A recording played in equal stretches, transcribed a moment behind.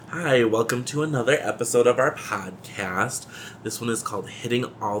Hi, welcome to another episode of our podcast. This one is called Hitting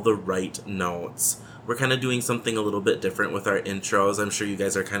All the Right Notes. We're kind of doing something a little bit different with our intros. I'm sure you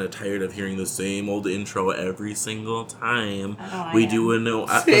guys are kind of tired of hearing the same old intro every single time we do a new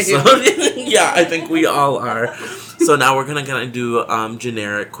episode. Yeah, I think we all are. So now we're going to kind of do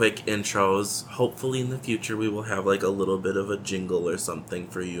generic, quick intros. Hopefully in the future we will have like a little bit of a jingle or something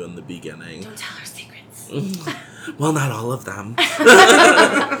for you in the beginning. Don't tell our secrets. Well, not all of them.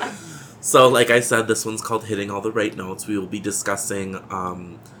 So, like I said, this one's called Hitting All the Right Notes. We will be discussing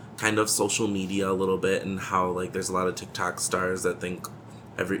kind of social media a little bit and how, like, there's a lot of TikTok stars that think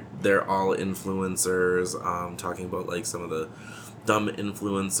they're all influencers, talking about, like, some of the dumb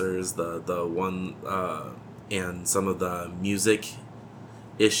influencers, the one, and some of the music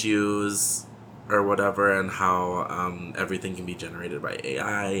issues or whatever, and how everything can be generated by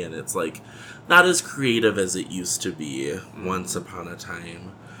AI, and it's, like, not as creative as it used to be once upon a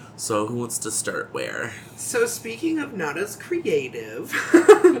time. So who wants to start where? So speaking of not as creative,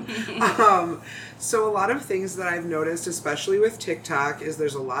 so a lot of things that I've noticed, especially with TikTok, is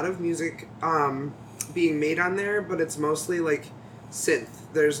there's a lot of music being made on there, but it's mostly like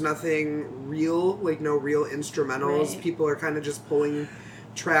synth. There's nothing real, like no real instrumentals. Right. People are kind of just pulling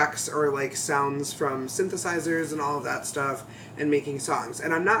tracks or like sounds from synthesizers and all of that stuff and making songs.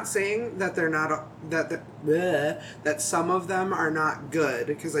 And I'm not saying that they're not that some of them are not good,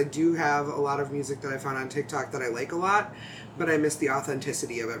 because I do have a lot of music that I found on TikTok that I like a lot, but I miss the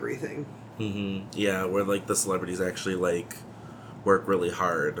authenticity of everything. Mm-hmm. Yeah, where like the celebrities actually like work really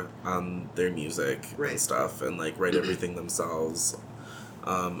hard on their music and stuff and like write everything themselves.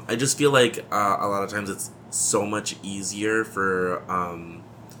 I just feel like a lot of times it's so much easier for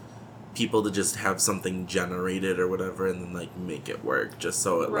people to just have something generated or whatever and then like make it work just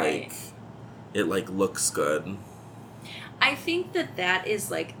so it looks good. I think that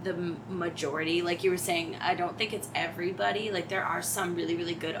is like the majority. Like you were saying, I don't think it's everybody. Like there are some really,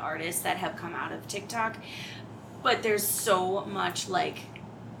 really good artists that have come out of TikTok, but there's so much like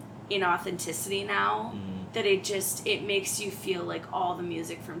inauthenticity now that it makes you feel like all the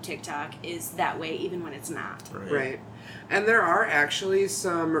music from TikTok is that way even when it's not. Right. And there are actually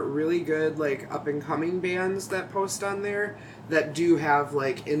some really good like up and coming bands that post on there that do have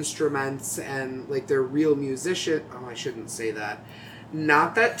like instruments and like they're real musician. Oh, I shouldn't say that.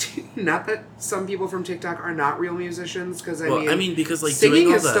 Not that some people from TikTok are not real musicians, because I mean because like singing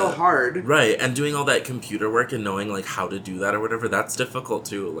doing all is still hard, right? And doing all that computer work and knowing like how to do that or whatever, that's difficult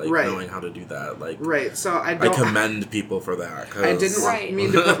too. Like knowing how to do that, like So I commend people for that. I didn't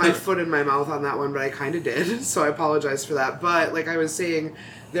mean to put my foot in my mouth on that one, but I kind of did. So I apologize for that. But like I was saying,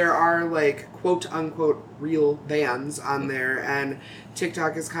 there are like quote unquote real bands on there, and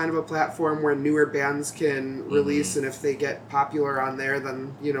TikTok is kind of a platform where newer bands can release, and if they get popular on there,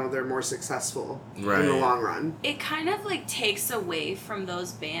 then they're more successful in the long run. It kind of like takes away from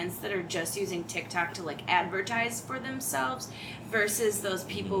those bands that are just using TikTok to like advertise for themselves versus those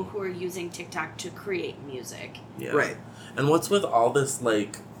people who are using TikTok to create music. Yeah. Right. And what's with all this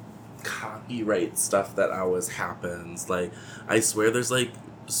like copyright stuff that always happens? Like I swear there's like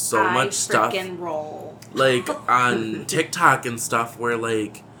so much stuff like on TikTok and stuff where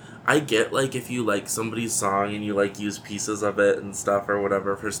like I get like if you like somebody's song and you like use pieces of it and stuff or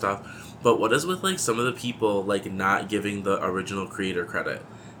whatever for stuff, but what is with like some of the people like not giving the original creator credit?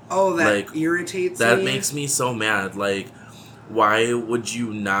 Oh, that like, irritates me. That me. makes me so mad. Like, why would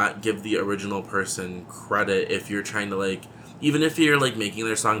you not give the original person credit if you're trying to like, even if you're like making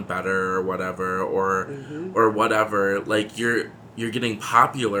their song better or whatever or whatever, like you're getting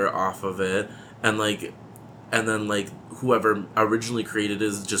popular off of it, and then like whoever originally created it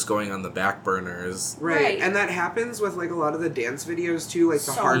is just going on the back burners. Right. And that happens with like a lot of the dance videos too, like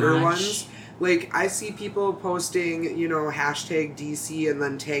the harder ones. Like I see people posting, hashtag DC and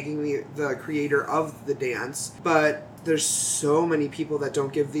then tagging the creator of the dance, but there's so many people that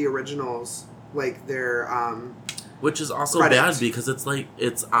don't give the originals like their which is also bad, because it's like,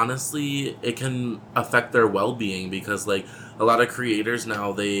 it's honestly, it can affect their well-being, because like a lot of creators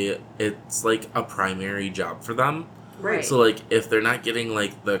now, it's like a primary job for them. Right. So like if they're not getting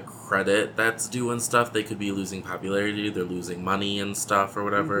like the credit that's due and stuff, they could be losing popularity, they're losing money and stuff or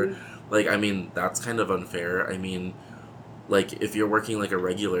whatever. Like, I mean, that's kind of unfair. I mean, like if you're working like a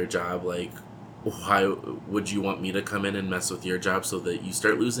regular job, like why would you want me to come in and mess with your job so that you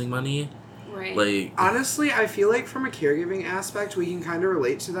start losing money? Right. Like, honestly, I feel like from a caregiving aspect, we can kind of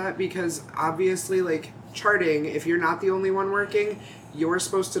relate to that, because obviously, like, charting, if you're not the only one working, you're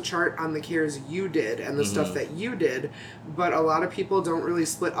supposed to chart on the cares you did and the stuff that you did, but a lot of people don't really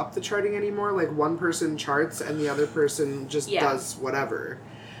split up the charting anymore. Like, one person charts and the other person just does whatever.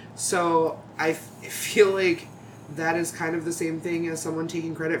 So I feel like that is kind of the same thing as someone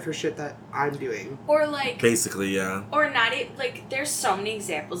taking credit for shit that I'm doing. Or like Basically, yeah. or not like there's so many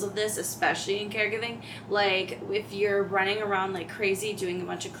examples of this, especially in caregiving. Like if you're running around like crazy doing a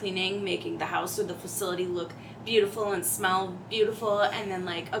bunch of cleaning, making the house or the facility look beautiful and smell beautiful, and then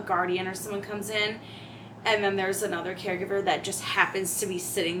like a guardian or someone comes in, and then there's another caregiver that just happens to be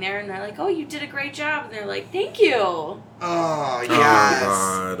sitting there, and they're like, oh, you did a great job, and they're like, thank you. Oh, yes.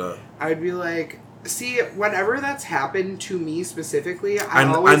 Oh, God. I'd be like, see, whenever that's happened to me specifically,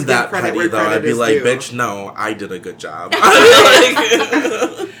 I'm always give that credit petty, where though. credit I'd be is like, due. bitch, no, I did a good job.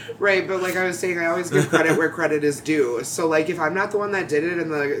 Right, but like I was saying, I always give credit where credit is due. So like if I'm not the one that did it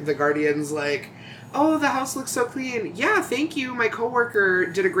and the guardian's like, oh, the house looks so clean. Yeah, thank you. My coworker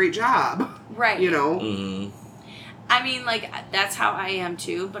did a great job. Right. You know? Mm-hmm. I mean, like, that's how I am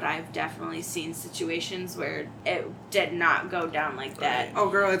too, but I've definitely seen situations where it did not go down like that. Oh,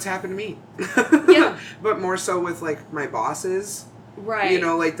 girl, it's happened to me. Yeah. But more so with, like, my bosses. Right. You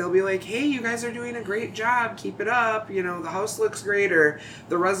know, like, they'll be like, hey, you guys are doing a great job. Keep it up. You know, the house looks great. Or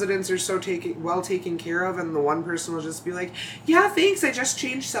the residents are so well taken care of. And the one person will just be like, yeah, thanks. I just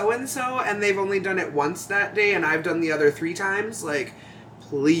changed so-and-so. And they've only done it once that day. And I've done the other 3 times. Like,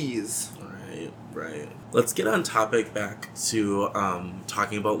 please. Right. Let's get on topic back to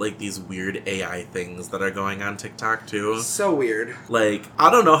talking about like these weird AI things that are going on TikTok too. So weird. Like, I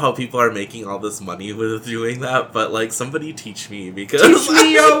don't know how people are making all this money with doing that, but like somebody teach me because Teach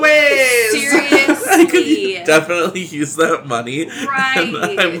me your ways. I could Seriously. definitely use that money. Right.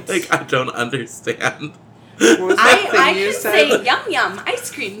 And I'm like, I don't understand. What was that thing I you can said? say yum yum ice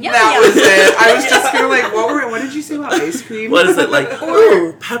cream yum That yum. was it. I was just gonna like, what did you say about ice cream? What is it like?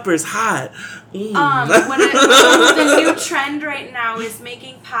 Ooh, pepper's hot. Mm. The new trend right now is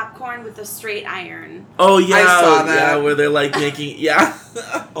making popcorn with a straight iron. Oh yeah, I saw that. Yeah, where they're like making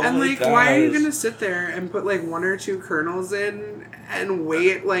Oh and my like, why are you gosh. gonna sit there and put like 1 or 2 kernels in and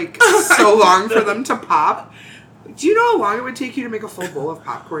wait like so long for them to pop? Do you know how long it would take you to make a full bowl of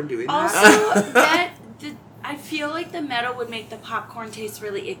popcorn doing Also, that? I feel like the metal would make the popcorn taste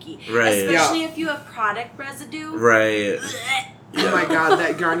really icky. Right. Especially if you have product residue. Right. Oh my god,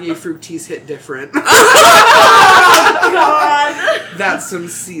 that Garnier Fructis hit different. God. That's some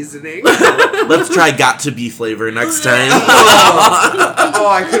seasoning. Let's try got to be flavor next time. Oh,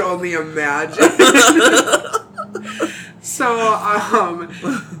 I could only imagine. So,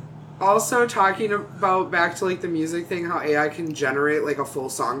 also talking about back to like the music thing, how AI can generate like a full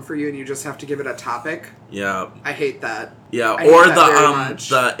song for you and you just have to give it a topic. Yeah. I hate that. Yeah. I Or hate that very much.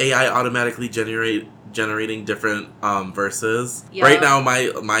 the AI automatically generating different verses. Yeah. Right now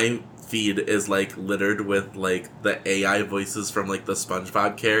my feed is like littered with like the AI voices from like the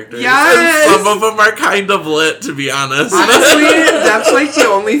SpongeBob characters. Yes! And some of them are kind of lit, to be honest. Honestly, that's like the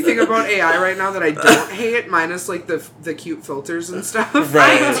only thing about AI right now that I don't hate, minus like the cute filters and stuff.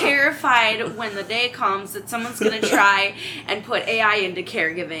 Right. I'm terrified when the day comes that someone's going to try and put AI into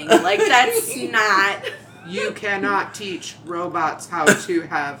caregiving. Like, that's not... You cannot teach robots how to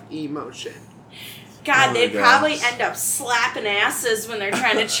have emotion. God, Oh my they'd gosh. probably end up slapping asses when they're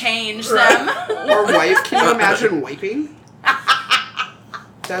trying to change them. Or wipe. Can you imagine wiping?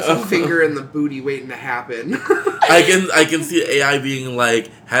 That's a finger in the booty waiting to happen. I can see AI being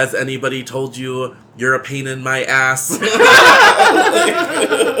like, has anybody told you you're a pain in my ass?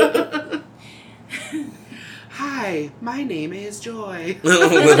 Hi, my name is Joy.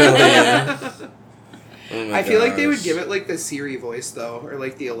 Literally. Oh my I feel like they would gosh. give it like the Siri voice though, or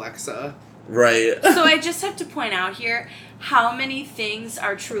like the Alexa. Right. So I just have to point out here how many things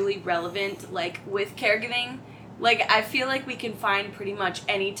are truly relevant, like, with caregiving. Like, I feel like we can find pretty much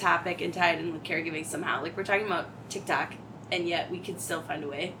any topic and tie it in with caregiving somehow. Like, we're talking about TikTok, and yet we can still find a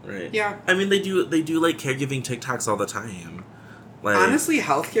way. Right. Yeah. I mean, they do like caregiving TikToks all the time. Like, Honestly,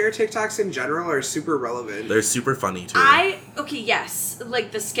 healthcare TikToks in general are super relevant. they're super funny too. Yes,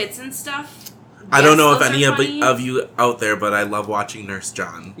 like the skits and stuff. I don't know if those are any funny. of you out there, but I love watching Nurse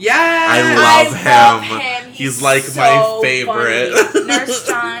John. Yeah. I love him. He's like so my favorite. funny. Nurse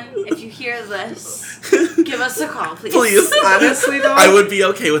John, if you hear this, give us a call, please. Please. Honestly though, I would be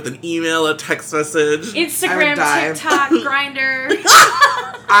okay with an email, a text message. I Instagram, would die. TikTok, Grinder.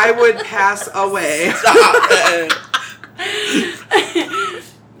 I would pass away. Stop it.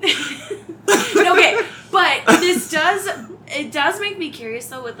 Okay, but it does make me curious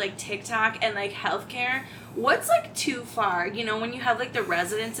though with like TikTok and like healthcare. What's like too far? You know, when you have like the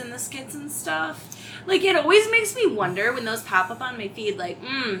residents in the skits and stuff. Like, it always makes me wonder when those pop up on my feed. Like,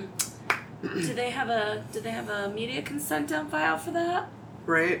 do they have a media consent on file for that?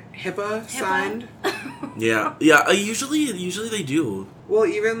 Right? HIPAA signed. Yeah. Usually they do. Well,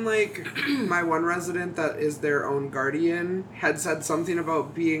 even like my one resident that is their own guardian had said something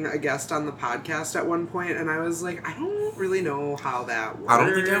about being a guest on the podcast at one point, and I was like, I don't really know how that works. I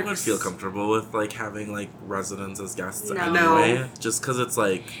don't think I would feel comfortable with like having like residents as guests No. anyway. No. Just because it's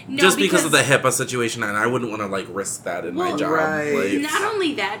like No, just because of the because- HIPAA situation, and I wouldn't want to like risk that in my Well, job. right. Like, Not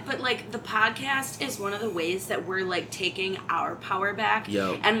only that, but like the podcast is one of the ways that we're like taking our power back,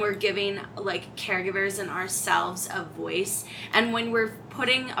 Yep. and we're giving like caregivers and ourselves a voice. And when we're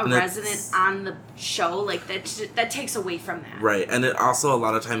putting a And it's- resident on the show, like that takes away from that. Right, and it also a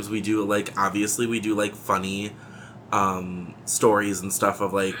lot of times we do like obviously we do like funny stories and stuff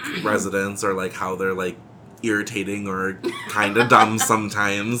of like residents or like how they're like irritating or kind of dumb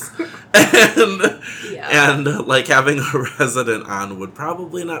sometimes, and like having a resident on would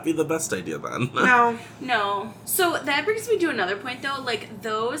probably not be the best idea then. No. So that brings me to another point though, like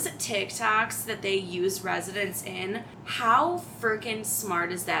those TikToks that they use residents in, how freaking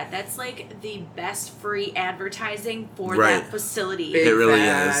smart is that? That's like the best free advertising for Right. that facility. Big It really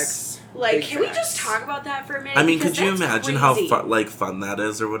facts. Like, Big can we facts. just talk about that for a minute? I mean, Because could you that's imagine crazy. how fun that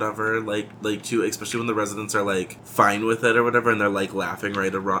is or whatever? Like too, especially when the residents are like fine with it or whatever, and they're like laughing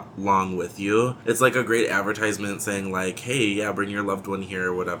right along with you. It's like a great advertisement saying like, "Hey, yeah, bring your loved one here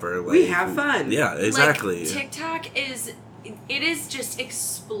or whatever." Like, We have fun. Yeah, exactly. Like, TikTok is just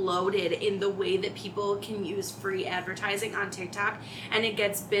exploded in the way that people can use free advertising on TikTok, and it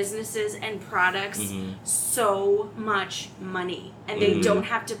gets businesses and products Mhm. so much money, and they Mhm. don't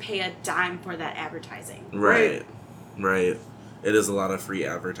have to pay a dime for that advertising. Right. It is a lot of free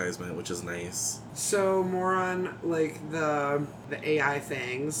advertisement, which is nice. So more on like the AI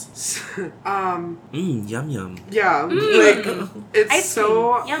things. Yum yum. Yeah, Mm. like it's Ice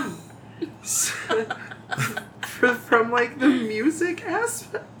so cream. Yum. from like the music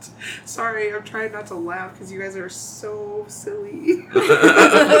aspect. Sorry, I'm trying not to laugh because you guys are so silly.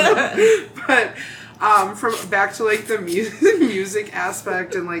 But from back to like the music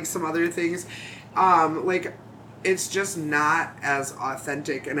aspect and like some other things, like it's just not as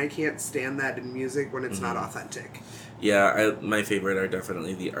authentic, and I can't stand that in music when it's not authentic. Yeah, my favorite are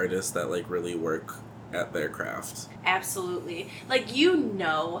definitely the artists that like really work at their craft. Absolutely. Like, you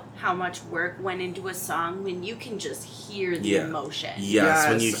know how much work went into a song when you can just hear the Yeah. emotion. Yes,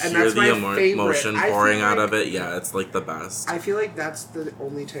 when you Yes, and hear that's my the favorite. emotion I pouring feel out like- of it, yeah, it's like the best. I feel like that's the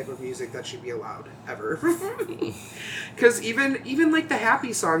only type of music that should be allowed ever. Because even like the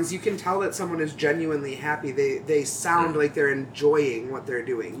happy songs, you can tell that someone is genuinely happy. They sound like they're enjoying what they're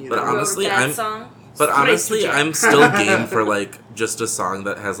doing. You know? But honestly, Wrote that I'm- song. But Straight to honestly, jail. I'm still game for like just a song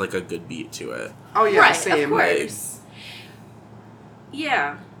that has like a good beat to it. Oh yeah, Right, same. of course.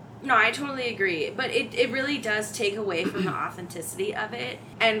 Yeah. No, I totally agree. But it really does take away from the authenticity of it.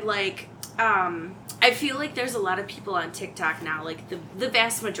 And like, I feel like there's a lot of people on TikTok now, like the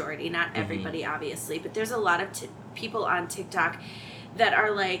vast majority, not everybody obviously, but there's a lot of people on TikTok that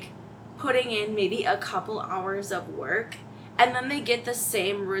are like putting in maybe a couple hours of work, and then they get the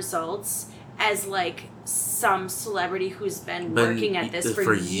same results as like some celebrity who's been working at this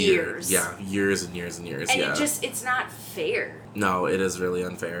for years. Yeah, years and years and years. And yeah. it's not fair. No, it is really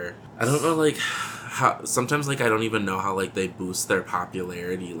unfair. I don't know, like, how sometimes, like, I don't even know how, like, they boost their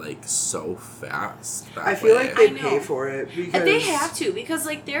popularity, like, so fast. that I feel way. like they I know. pay for it because And they have to, because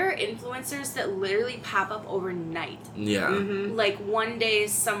like there are influencers that literally pop up overnight. Yeah. Mhm. Like one day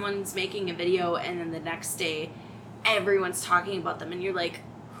someone's making a video, and then the next day everyone's talking about them, and you're like,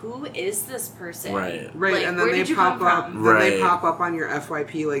 who is this person? Right. Right, Like, and then where they did you pop come up. from? Then they Right. pop up on your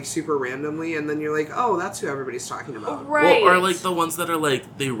FYP like super randomly, and then you're like, oh, that's who everybody's talking about. Right. Well, or, like, the ones that are,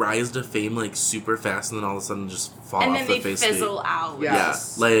 like, they rise to fame, like, super fast, and then all of a sudden just fall and off then the they face of the- fizzle out. Yeah. Yeah,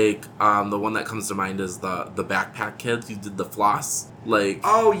 Yes. like the one that comes to mind is the backpack kids who did the floss. Like,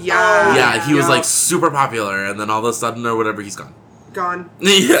 Oh yeah. yeah, he was Yup. like super popular, and then all of a sudden or whatever, he's gone. Gone.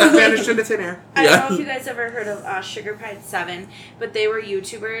 Yeah, Vanished into thin air. I Yeah. don't know if you guys ever heard of Sugar Pine 7, but they were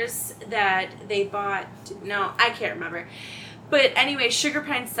YouTubers that they bought. No, I can't remember. But anyway, Sugar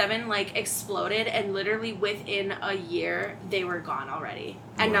Pine 7 like exploded, and literally within a year they were gone already.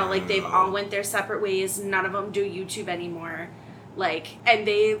 And now like they've all went their separate ways. None of them do YouTube anymore. Like, and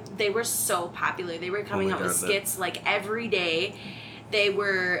they were so popular. They were coming my out with God, skits like every day. They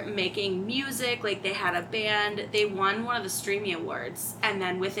were making music, like they had a band. They won one of the Streamy Awards, and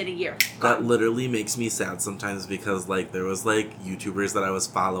then within a year, that literally makes me sad sometimes because like there was like YouTubers that I was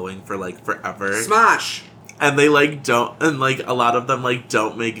following for like forever, Smosh. and they like don't, and like a lot of them like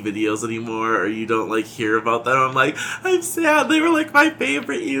don't make videos anymore, or you don't like hear about them. I'm like, I'm sad. They were like my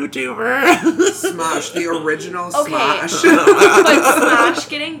favorite YouTuber. Smosh, the original Okay. Smosh. But Smosh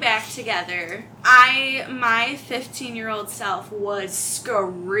getting back together, my 15-year-old self was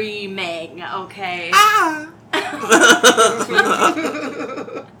screaming, okay? Ah!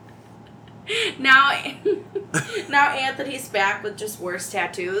 Now Anthony's back with just worse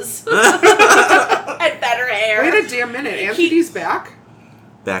tattoos. And better hair. Wait a damn minute, Anthony's back?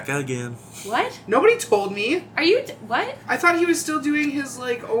 Back again. What? Nobody told me. Are you... What? I thought he was still doing his,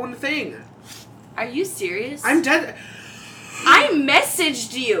 like, own thing. Are you serious? I'm dead. I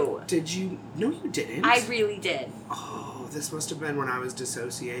messaged you. Did you? No, you didn't. I really did. Oh, this must have been when I was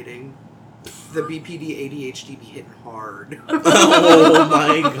dissociating. The BPD ADHD be hitting hard. Oh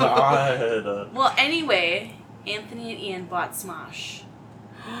my god. Well, anyway, Anthony and Ian bought Smosh.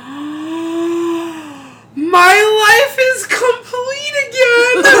 My life is complete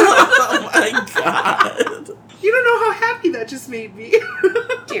again! Oh my god. You don't know how happy that just made me.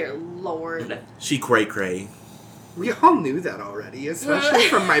 Dear Lord. She cray. We all knew that already, especially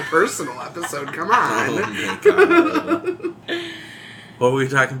from my personal episode. Come on. Oh my god. What were we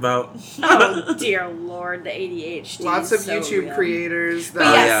talking about? Oh, dear Lord, the ADHD. Lots is of so YouTube real. creators But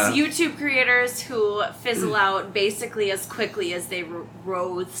that yes, YouTube creators who fizzle out basically as quickly as they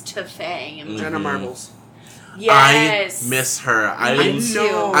rose to fame. Jenna Marbles. Yes. I miss her. Me too.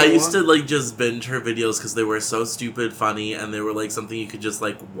 know. I used to like just binge her videos because they were so stupid funny, and they were like something you could just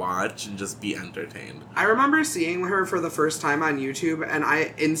like watch and just be entertained. I remember seeing her for the first time on YouTube, and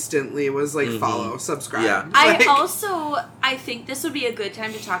I instantly was like, follow, subscribe. Yeah. Like, I think this would be a good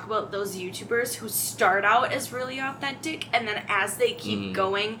time to talk about those YouTubers who start out as really authentic, and then as they keep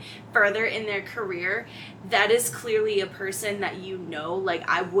going further in their career, that is clearly a person that you know, like,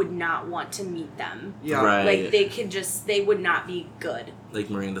 I would not want to meet them. yeah. Right. Like, they would not be good. Like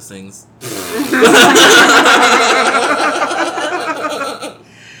Miranda sings.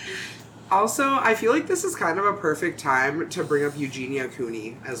 Also, I feel like this is kind of a perfect time to bring up Eugenia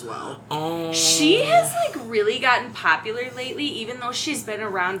Cooney as well. Oh. She has, like, really gotten popular lately, even though she's been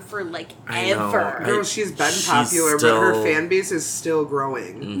around for, like, I know. ever. Girl, she's been she's popular, but her still- fan base is still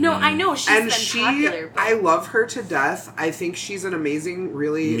growing. No, I know she's And been popular, but I love her to death. I think she's an amazing,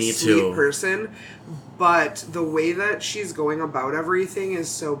 really Me sweet too. person. But the way that she's going about everything is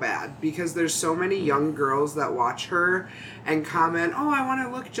so bad because there's so many young girls that watch her and comment, "Oh, I want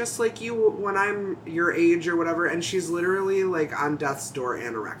to look just like you when I'm your age or whatever," and she's literally like on death's door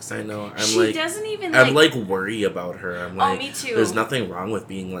anorexic. I know. she doesn't even, I'm like worried about her. I'm like, me too. There's nothing wrong with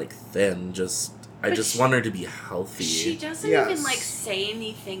being like thin. I But just want her to be healthy. She doesn't Yes. even, like, say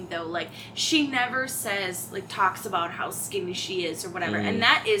anything, though. Like, she never says, like, talks about how skinny she is or whatever. And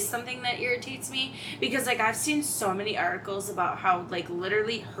that is something that irritates me. Because, like, I've seen so many articles about how, like,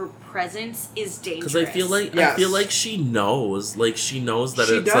 literally her presence is dangerous. Because I feel like Yes. she knows. Like, she knows that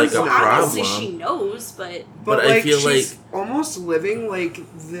She it's does like a know. Obviously, problem. she knows, but... But I like, feel she's like- almost living like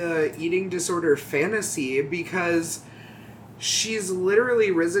the eating disorder fantasy because she's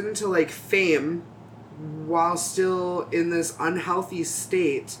literally risen to like fame while still in this unhealthy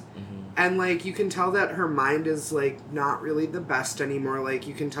state. And like you can tell that her mind is like not really the best anymore. Like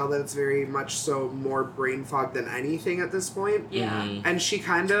you can tell that it's very much so more brain fog than anything at this point. Yeah. And she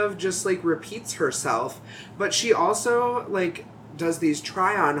kind of just like repeats herself, but she also like does these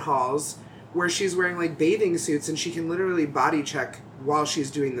try-on hauls where she's wearing like bathing suits and she can literally body check while she's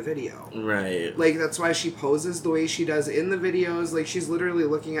doing the video. Right. Like that's why she poses the way she does in the videos. Like she's literally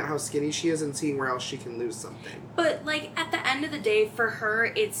looking at how skinny she is and seeing where else she can lose something. But, like, at the end of the day, for her,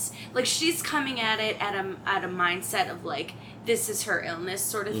 it's, like, she's coming at it at a mindset of, like, this is her illness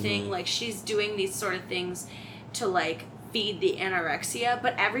sort of thing. Like, she's doing these sort of things to, like, feed the anorexia.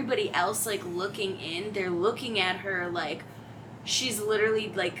 But everybody else, like, looking in, they're looking at her like she's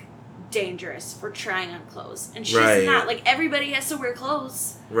literally, like, dangerous for trying on clothes. And she's Right. not. Like, everybody has to wear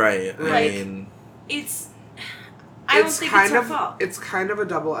clothes. Right. I Like, mean, It's... I don't think it's her fault. It's kind of a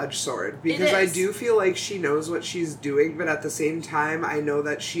double-edged sword because I is. do feel like she knows what she's doing, but at the same time, I know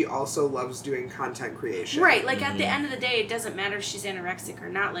that she also loves doing content creation. Right, like, at the end of the day, it doesn't matter if she's anorexic or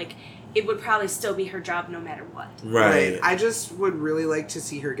not. Like, it would probably still be her job no matter what. right. I just would really like to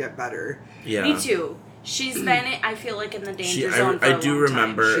see her get better. Yeah. Me too. She's been, I feel like, in the danger I zone for a do long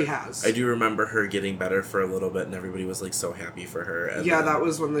remember. She has. I do remember her getting better for a little bit, and everybody was like so happy for her. And Yeah, then, that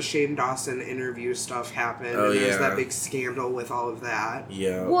was when the Shane Dawson interview stuff happened, Oh, and there's yeah. that big scandal with all of that.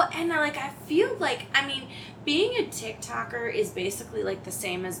 Yeah. Well, and like I feel like, I mean, being a TikToker is basically like the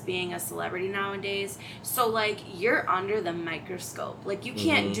same as being a celebrity nowadays. So like you're under the microscope. Like you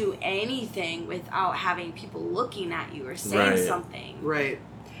can't Mhm. do anything without having people looking at you or saying Right. something. Right.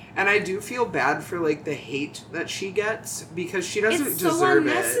 And I do feel bad for, like, the hate that she gets, because she doesn't It's so deserve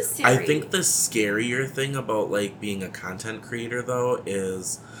it. unnecessary. I think the scarier thing about like being a content creator though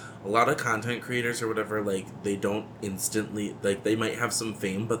is a lot of content creators or whatever, like they don't instantly, like they might have some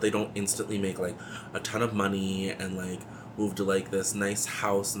fame, but they don't instantly make like a ton of money and like move to like this nice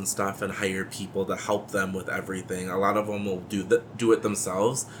house and stuff and hire people to help them with everything. A lot of them will do it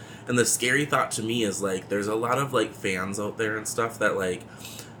themselves. And the scary thought to me is like there's a lot of like fans out there and stuff that like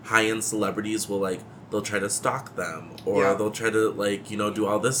high-end celebrities will like they'll try to stalk them or Yeah. they'll try to like do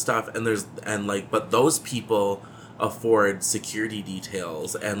all this stuff and but those people afford security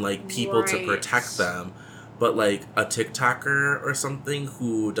details and like people to Right. protect them, but like a TikToker or something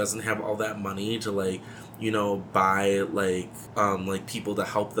who doesn't have all that money to like buy like people to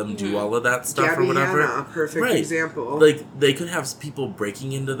help them do Mhm. all of that stuff Gabby or whatever. Hanna, perfect Right. example. Like they could have people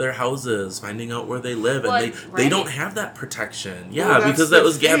breaking into their houses, finding out where they live, Well, and they right. don't have that protection. Yeah, Well, that's because that the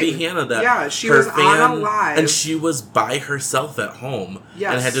was Gabby thing. Hanna. That Yeah, she her was on a live. and she was by herself at home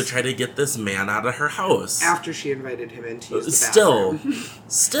Yes. and had to try to get this man out of her house. After she invited him in to use the Still, bathroom.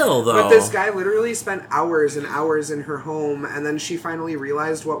 still though. But this guy literally spent hours and hours in her home, and then she finally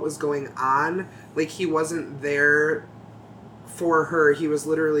realized what was going on. Like, he wasn't there for her, he was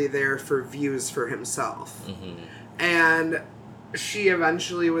literally there for views for himself. Mhm. And she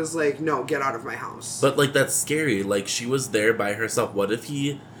eventually was like, no, get out of my house. But like that's scary. Like she was there by herself. What if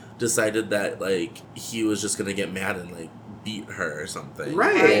he decided that like he was just gonna get mad and like beat her or something,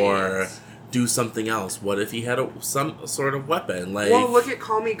 Right. Or do something else? What if he had some sort of weapon? Like, Well, look at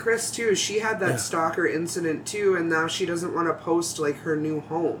Call Me Chris, too. She had that Yeah. stalker incident, too, and now she doesn't want to post, like, her new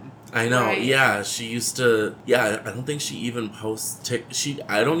home. I know, Right. yeah. She used to. Yeah, I don't think she even posts.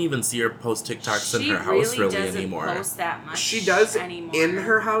 I don't even see her post TikToks in She her house really doesn't anymore. post that much. She does anymore. in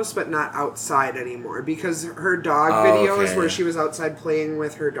her house, but not outside anymore, because her dog Oh, videos okay. where she was outside playing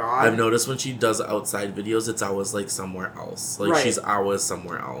with her dog. I've noticed when she does outside videos, it's always like somewhere else. Like Right. she's always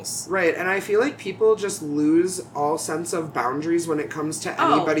somewhere else. Right, and I feel like people just lose all sense of boundaries when it comes to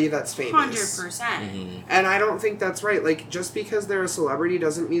anybody that's famous. 100%. Mhm. And I don't think that's right. Like, just because they're a celebrity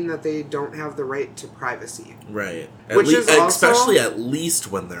doesn't mean that they don't have the right to privacy. Right. Which is also- especially at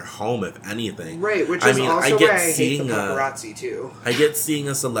least when they're home, if anything. Right, which I is mean, I also get why I hate the seeing a- paparazzi, too. I get seeing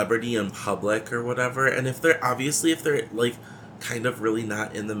a celebrity in public or whatever, and if they're like kind of really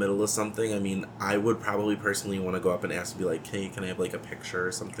not in the middle of something, I mean, I would probably personally want to go up and ask and be like, hey, can I have like a picture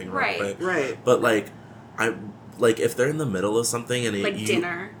or something real Right. quick? Right. But like, if they're in the middle of something and Like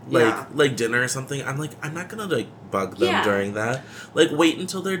dinner. like dinner or something, I'm like, I'm not gonna like bug them Yeah. during that. Like, wait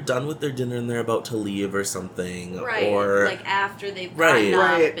until they're done with their dinner and they're about to leave or something, Right. or like after they've Right. gotten up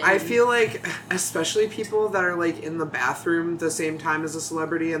Right. and- I feel like, especially people that are like in the bathroom the same time as a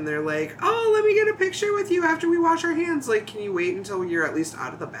celebrity and they're like, oh, let me get a picture with you after we wash our hands. Like, can you wait until you're at least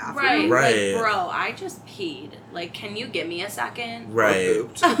out of the bathroom? Right. Right. Like, bro, I just peed. Like, can you give me a second? Or right.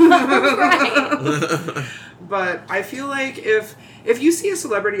 pooped. Right. But I feel like if you see a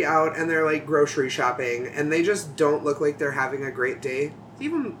celebrity out and they're like grocery shopping and they just don't look like they're having a great day,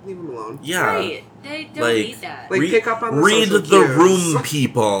 leave them alone. Yeah. Right. They don't Like- need that. Like, pick up on the read social the cues. room,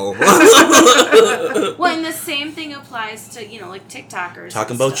 people. well, and the same thing applies to, like TikTokers.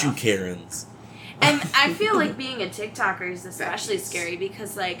 Talking and about stuff. you, Karens. And I feel like being a TikToker is especially Thanks. scary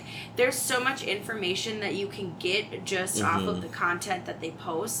because, like, there's so much information that you can get just off of Mhm. the content that they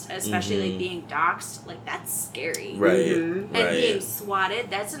post, especially, Mhm. like, being doxxed. Like, that's scary. Right. Mhm. And Right. being swatted,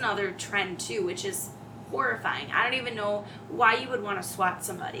 that's another trend, too, which is horrifying. I don't even know why you would want to swat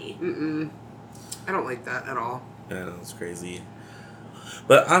somebody. Mm-mm. I don't like that at all. Yeah, that's crazy.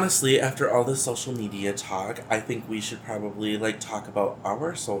 But honestly, after all this social media talk, I think we should probably like talk about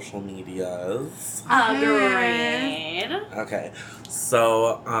our social medias. Agreed. Okay,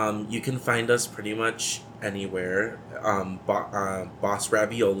 so you can find us pretty much anywhere. Boss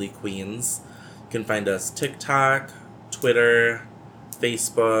Ravioli Queens. You can find us TikTok, Twitter,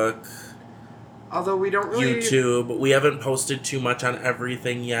 Facebook, Although we don't really... YouTube. We haven't posted too much on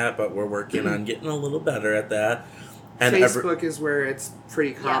everything yet, but we're working on getting a little better at that. And Facebook is where it's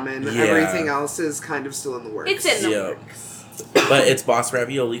pretty common. Yeah. Everything else is kind of still in the works. It's in the Yeah. works. but it's Boss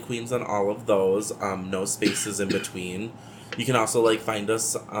Ravioli Queens on all of those. No spaces in between. You can also like find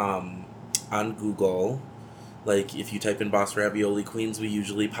us on Google. Like, if you type in Boss Ravioli Queens, we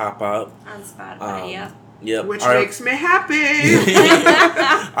usually pop up. On Spotify, yeah. Yep. Which makes me happy.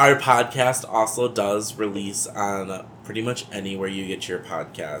 Our podcast also does release on pretty much anywhere you get your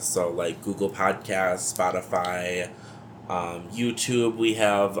podcast. So, like, Google Podcasts, Spotify, YouTube. We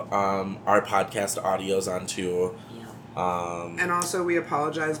have our podcast audios on too. And also, we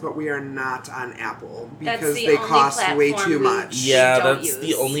apologize, but we are not on Apple That's because the they only cost way platform too we- much. Yeah, don't that's use.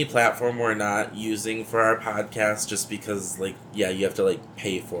 the only platform we're not using for our podcast, just because, like, yeah, you have to, like,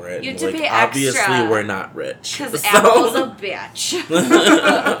 pay for it. You have And, to like, pay obviously, extra. we're not rich. Because so- Apple's a bitch.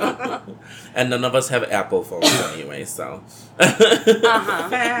 And none of us have Apple phones anyway, so. Uh-huh.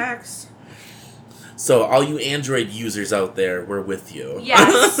 Facts. So, all you Android users out there, we're with you.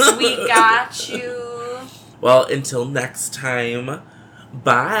 Yes, we got you. Well, until next time,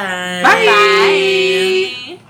 bye. Bye. Bye.